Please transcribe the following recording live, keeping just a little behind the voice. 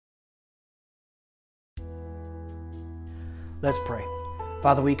Let's pray.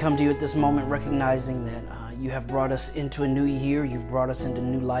 Father, we come to you at this moment recognizing that you have brought us into a new year. You've brought us into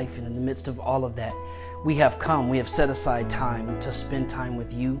new life. And in the midst of all of that, we have set aside time to spend time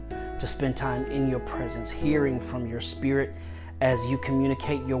with you, to spend time in your presence, hearing from your Spirit as you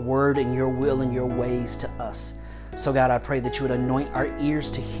communicate your word and your will and your ways to us. So God, I pray that you would anoint our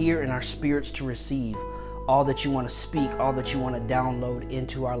ears to hear and our spirits to receive all that you want to speak, all that you want to download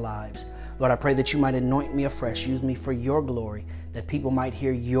into our lives. Lord, I pray that you might anoint me afresh, use me for your glory, that people might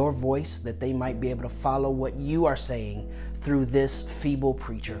hear your voice, that they might be able to follow what you are saying through this feeble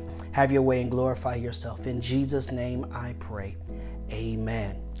preacher. Have your way and glorify yourself. In Jesus' name I pray.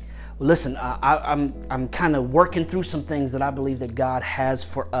 Amen. Well, listen, I'm kind of working through some things that I believe that God has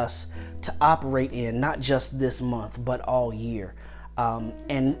for us to operate in, not just this month, but all year.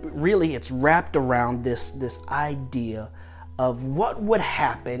 And really it's wrapped around this idea of what would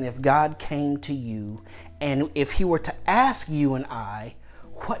happen if God came to you and if he were to ask you and I,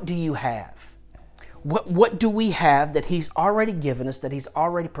 what do you have? What do we have that he's already given us, that he's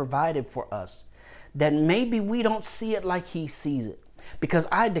already provided for us, that maybe we don't see it like he sees it? Because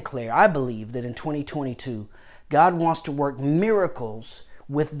I believe that in 2022, God wants to work miracles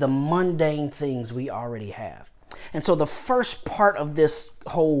with the mundane things we already have. And so the first part of this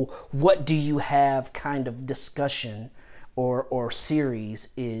whole what do you have kind of discussion or series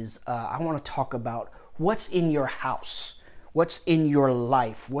is I want to talk about what's in your house, what's in your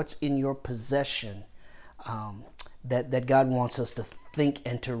life, what's in your possession that God wants us to think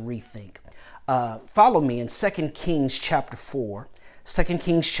and to rethink. Follow me in 2 Kings chapter 4. 2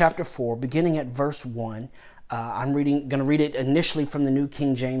 Kings chapter 4, beginning at verse 1. I'm going to read it initially from the New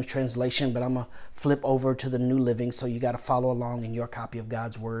King James translation, but I'm going to flip over to the New Living, so you got to follow along in your copy of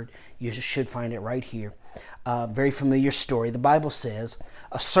God's Word. You should find it right here. Very familiar story. The Bible says,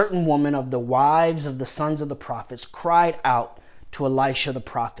 a certain woman of the wives of the sons of the prophets cried out to Elisha the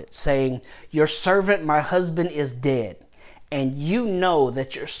prophet, saying, your servant, my husband, is dead, and you know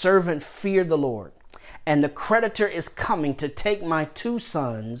that your servant feared the Lord, and the creditor is coming to take my 2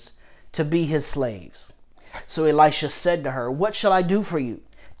 sons to be his slaves. So Elisha said to her, what shall I do for you?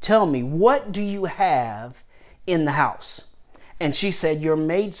 Tell me, what do you have in the house? And she said, your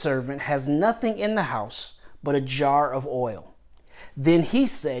maidservant has nothing in the house but a jar of oil. Then he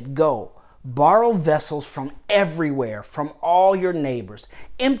said, go, borrow vessels from everywhere, from all your neighbors,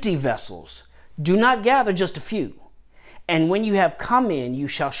 empty vessels. Do not gather just a few. And when you have come in, you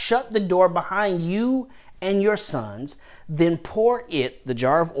shall shut the door behind you and your sons. Then pour it, the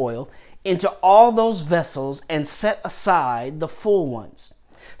jar of oil, into all those vessels and set aside the full ones.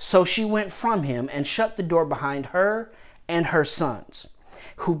 So she went from him and shut the door behind her and her sons,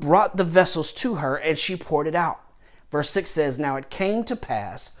 who brought the vessels to her, and she poured it out. Verse 6 says, now it came to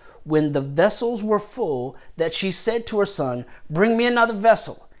pass when the vessels were full that she said to her son, bring me another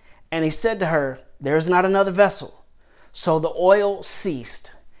vessel. And he said to her, there is not another vessel. So the oil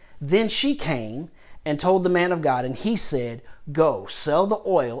ceased. Then she came and told the man of God, and he said, go, sell the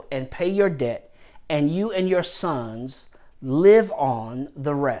oil and pay your debt, and you and your sons live on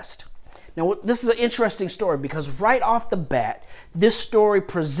the rest. Now, this is an interesting story because right off the bat, this story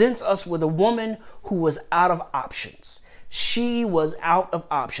presents us with a woman who was out of options. She was out of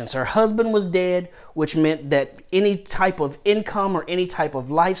options. Her husband was dead, which meant that any type of income or any type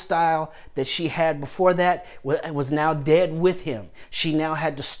of lifestyle that she had before that was now dead with him. She now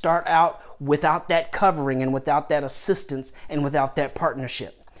had to start out without that covering and without that assistance and without that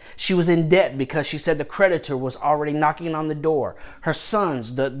partnership. She was in debt because she said the creditor was already knocking on the door. Her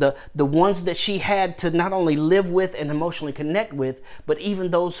sons, the ones that she had to not only live with and emotionally connect with, but even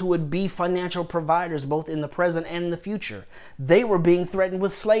those who would be financial providers both in the present and in the future, they were being threatened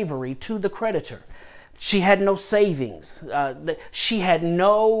with slavery to the creditor. She had no savings. She had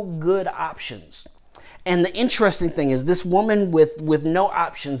no good options. And the interesting thing is this woman with no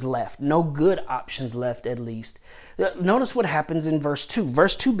options left, no good options left at least. Notice what happens in verse 2.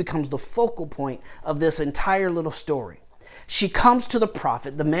 Verse 2 becomes the focal point of this entire little story. She comes to the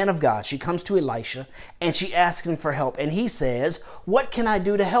prophet, the man of God. She comes to Elisha and she asks him for help. And he says, what can I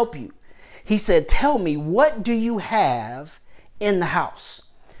do to help you? He said, tell me, what do you have in the house?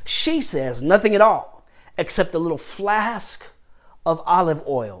 She says, nothing at all, except a little flask of olive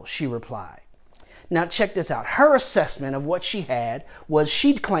oil, she replied. Now check this out. Her assessment of what she had was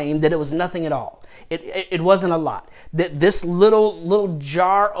she'd claimed that it was nothing at all. It wasn't a lot. This little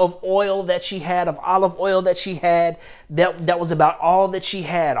jar of oil that she had, of olive oil that she had, that was about all that she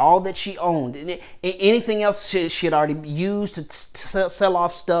had, all that she owned. And anything else she had already used to sell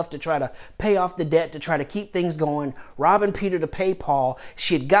off stuff, to try to pay off the debt, to try to keep things going, robbing Peter to pay Paul.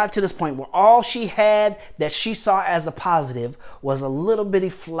 She had got to this point where all she had that she saw as a positive was a little bitty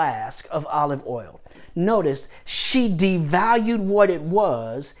flask of olive oil. Notice she devalued what it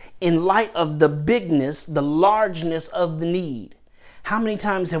was in light of the bigness, the largeness of the need. How many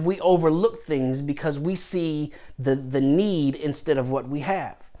times have we overlooked things because we see the need instead of what we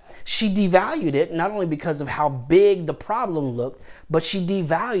have? She devalued it not only because of how big the problem looked, but she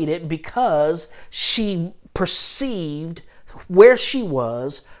devalued it because she perceived where she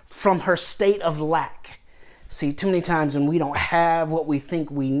was from her state of lack. See, too many times when we don't have what we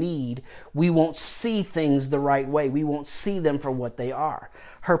think we need, we won't see things the right way. We won't see them for what they are.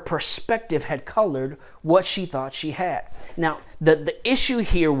 Her perspective had colored what she thought she had. Now, the issue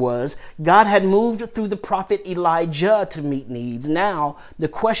here was God had moved through the prophet Elijah to meet needs. Now, the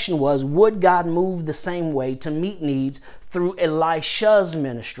question was, would God move the same way to meet needs through Elisha's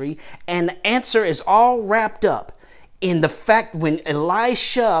ministry? And the answer is all wrapped up in the fact when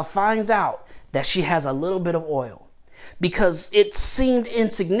Elisha finds out that she has a little bit of oil, because it seemed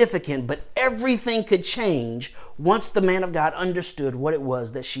insignificant, but everything could change once the man of God understood what it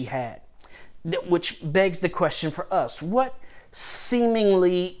was that she had. Which begs the question for us: what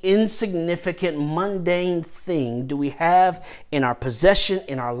seemingly insignificant, mundane thing do we have in our possession,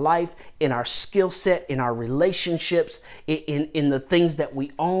 in our life, in our skill set, in our relationships, in the things that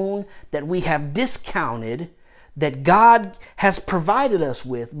we own, that we have discounted, that God has provided us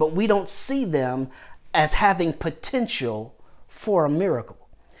with, but we don't see them as having potential for a miracle?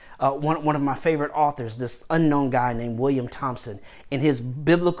 One of my favorite authors, this unknown guy named William Thompson, in his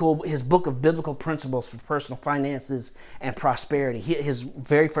book of biblical principles for personal finances and prosperity, his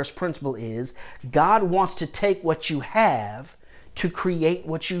very first principle is God wants to take what you have to create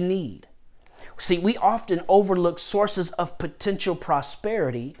what you need. See, we often overlook sources of potential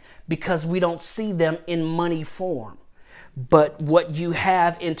prosperity because we don't see them in money form. But what you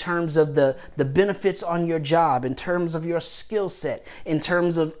have in terms of the benefits on your job, in terms of your skill set, in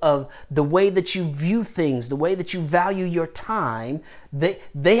terms of the way that you view things, the way that you value your time,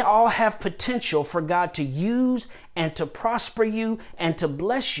 they all have potential for God to use and to prosper you and to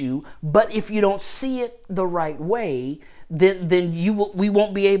bless you. But if you don't see it the right way, then we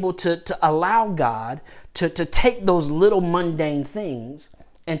won't be able to allow God to take those little mundane things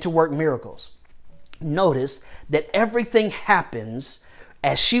and to work miracles. Notice that everything happens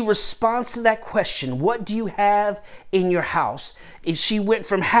as she responds to that question, what do you have in your house? She went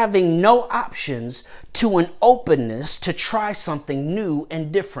from having no options to an openness to try something new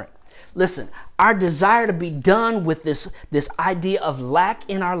and different. Listen, our desire to be done with this idea of lack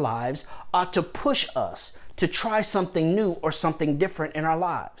in our lives ought to push us to try something new or something different in our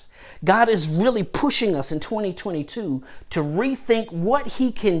lives. God is really pushing us in 2022 to rethink what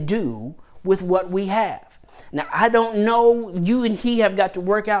He can do with what we have. Now, I don't know, you and he have got to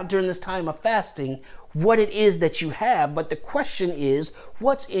work out during this time of fasting what it is that you have, but the question is,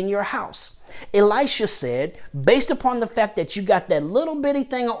 what's in your house? Elisha said, based upon the fact that you got that little bitty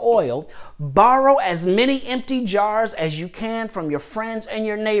thing of oil, borrow as many empty jars as you can from your friends and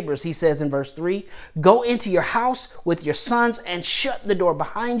your neighbors. He says in verse 3, go into your house with your sons and shut the door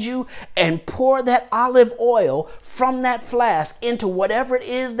behind you and pour that olive oil from that flask into whatever it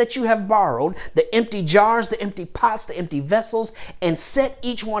is that you have borrowed, the empty jars, the empty pots, the empty vessels, and set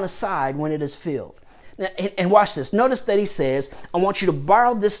each one aside when it is filled. And watch this. Notice that he says, I want you to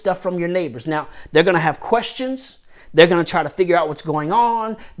borrow this stuff from your neighbors. Now, they're going to have questions. They're going to try to figure out what's going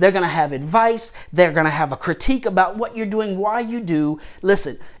on. They're going to have advice. They're going to have a critique about what you're doing, why you do.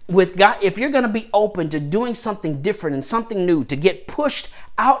 Listen, with God, if you're going to be open to doing something different and something new, to get pushed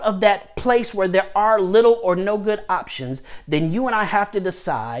out of that place where there are little or no good options, then you and I have to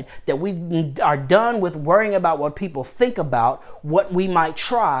decide that we are done with worrying about what people think about what we might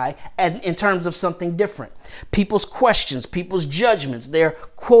try in terms of something different. People's questions, people's judgments, their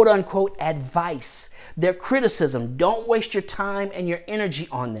quote unquote advice, their criticism. Don't waste your time and your energy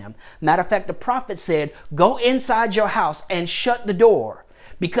on them. Matter of fact, the prophet said, go inside your house and shut the door.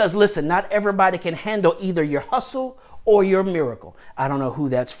 Because listen, not everybody can handle either your hustle or your miracle. I don't know who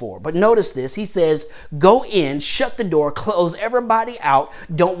that's for. But notice this. He says, go in, shut the door, close everybody out.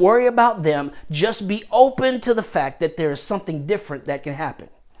 Don't worry about them. Just be open to the fact that there is something different that can happen.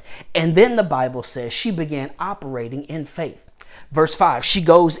 And then the Bible says she began operating in faith. Verse 5, she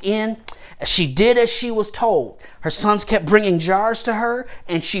goes in. She did as she was told. Her sons kept bringing jars to her,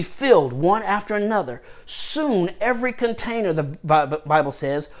 and she filled one after another. Soon every container, the Bible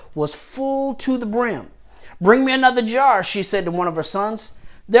says, was full to the brim. Bring me another jar, she said to one of her sons.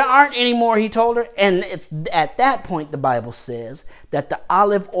 There aren't any more, he told her. And it's at that point, the Bible says, that the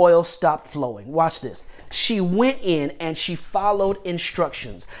olive oil stopped flowing. Watch this. She went in and she followed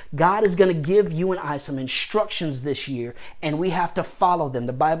instructions. God is going to give you and I some instructions this year, and we have to follow them.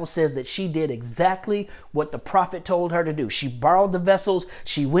 The Bible says that she did exactly what the prophet told her to do. She borrowed the vessels,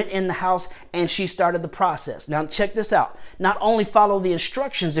 she went in the house, and she started the process. Now, check this out. Not only follow the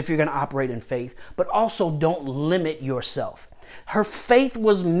instructions if you're going to operate in faith, but also don't limit yourself. Her faith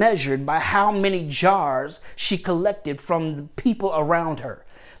was measured by how many jars she collected from the people around her.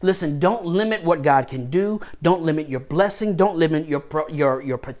 Listen, don't limit what God can do. Don't limit your blessing. Don't limit your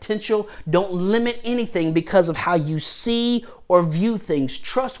potential. Don't limit anything because of how you see or view things.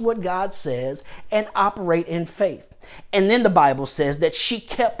 Trust what God says and operate in faith. And then the Bible says that she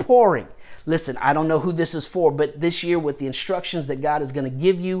kept pouring. Listen, I don't know who this is for, but this year, with the instructions that God is going to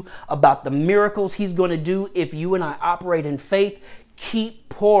give you about the miracles he's going to do if you and I operate in faith, keep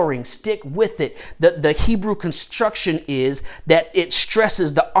pouring, stick with it. The Hebrew construction is that it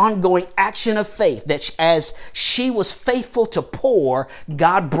stresses the ongoing action of faith, that as she was faithful to pour,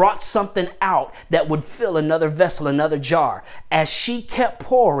 God brought something out that would fill another vessel, another jar. As she kept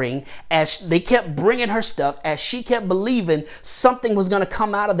pouring, as they kept bringing her stuff, as she kept believing something was going to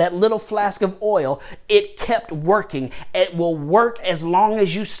come out of that little flask of oil, it kept working. It will work as long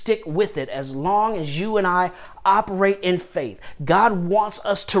as you stick with it, as long as you and I operate in faith. God wants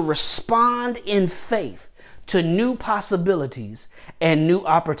us to respond in faith to new possibilities and new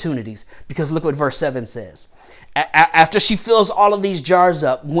opportunities. Because look what verse 7 says. After she fills all of these jars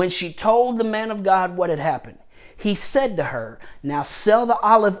up, when she told the man of God what had happened, he said to her, now sell the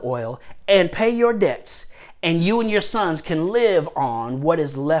olive oil and pay your debts, and you and your sons can live on what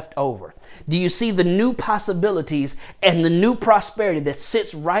is left over. Do you see the new possibilities and the new prosperity that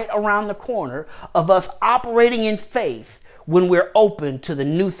sits right around the corner of us operating in faith when we're open to the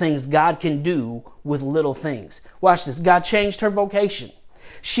new things God can do with little things? Watch this. God changed her vocation.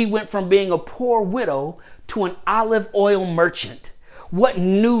 She went from being a poor widow to an olive oil merchant. What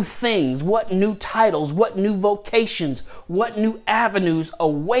new things, what new titles, what new vocations, what new avenues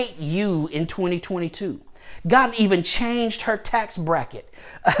await you in 2022? God even changed her tax bracket.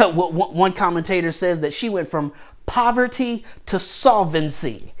 One commentator says that she went from poverty to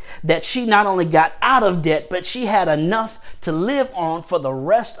solvency, that she not only got out of debt, but she had enough to live on for the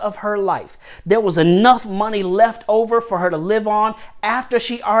rest of her life. There was enough money left over for her to live on after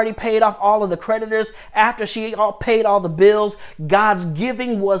she already paid off all of the creditors, after she paid all the bills. God's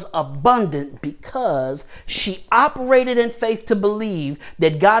giving was abundant because she operated in faith to believe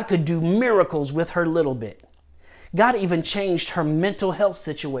that God could do miracles with her little bit. God even changed her mental health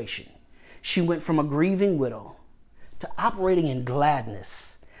situation. She went from a grieving widow to operating in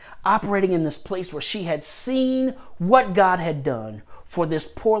gladness, operating in this place where she had seen what God had done for this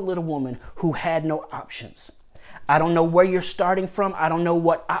poor little woman who had no options. I don't know where you're starting from. I don't know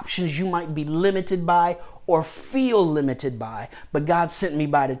what options you might be limited by or feel limited by, but God sent me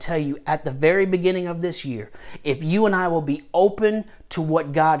by to tell you at the very beginning of this year, if you and I will be open to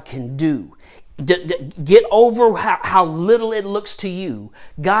what God can do, get over how little it looks to you,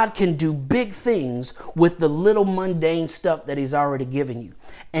 God can do big things with the little mundane stuff that he's already given you.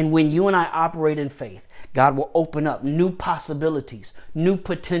 And when you and I operate in faith, God will open up new possibilities, new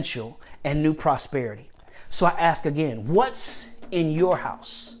potential, and new prosperity. So I ask again, what's in your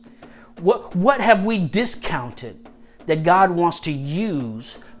house? What have we discounted that God wants to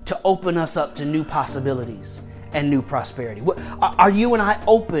use to open us up to new possibilities and new prosperity? Are you and I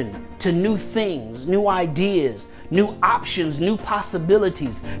open to new things, new ideas, new options, new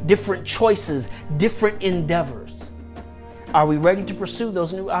possibilities, different choices, different endeavors? Are we ready to pursue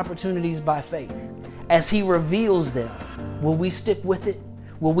those new opportunities by faith? As he reveals them, will we stick with it?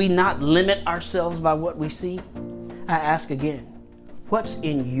 Will we not limit ourselves by what we see? I ask again, what's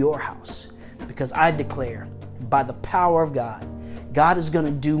in your house? Because I declare, by the power of God, God is going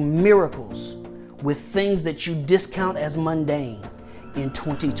to do miracles with things that you discount as mundane in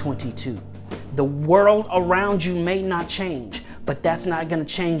 2022. The world around you may not change, but that's not going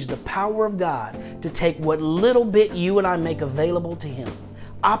to change the power of God to take what little bit you and I make available to him,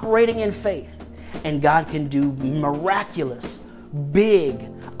 operating in faith, and God can do miraculous, big,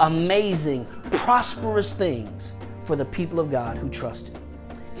 amazing, prosperous things for the people of God who trust him.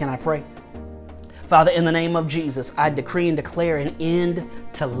 Can I pray? Father, in the name of Jesus, I decree and declare an end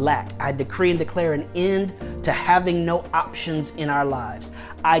to lack. I decree and declare an end to having no options in our lives.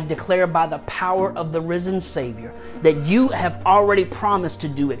 I declare by the power of the risen Savior that you have already promised to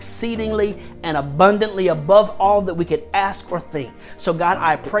do exceedingly and abundantly above all that we could ask or think. So God,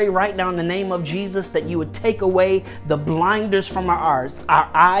 I pray right now in the name of Jesus that you would take away the blinders from our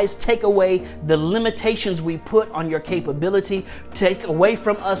eyes, take away the limitations we put on your capability, take away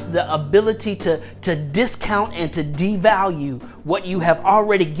from us the ability to discount and to devalue what you have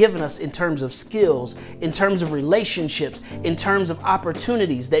already given us in terms of skills, in terms of relationships, in terms of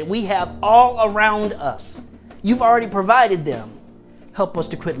opportunities that we have all around us. You've already provided them. Help us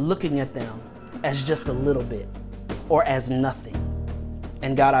to quit looking at them as just a little bit or as nothing.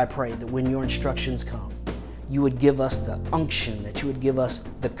 And God, I pray that when your instructions come, you would give us the unction, that you would give us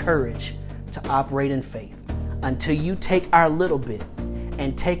the courage to operate in faith until you take our little bit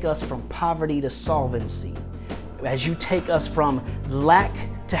and take us from poverty to solvency, as you take us from lack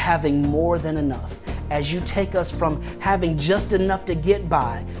to having more than enough, as you take us from having just enough to get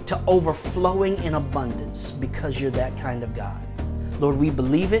by to overflowing in abundance, because you're that kind of God. Lord, we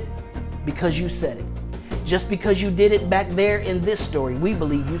believe it because you said it. Just because you did it back there in this story, we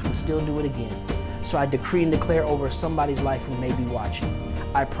believe you can still do it again. So I decree and declare over somebody's life who may be watching,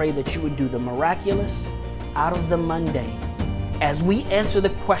 I pray that you would do the miraculous out of the mundane as we answer the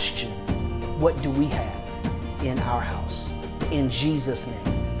question, what do we have in our house? In Jesus'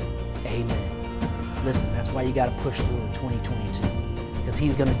 name, amen. Listen, that's why you got to push through in 2022, because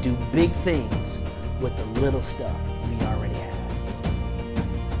he's going to do big things with the little stuff we already have.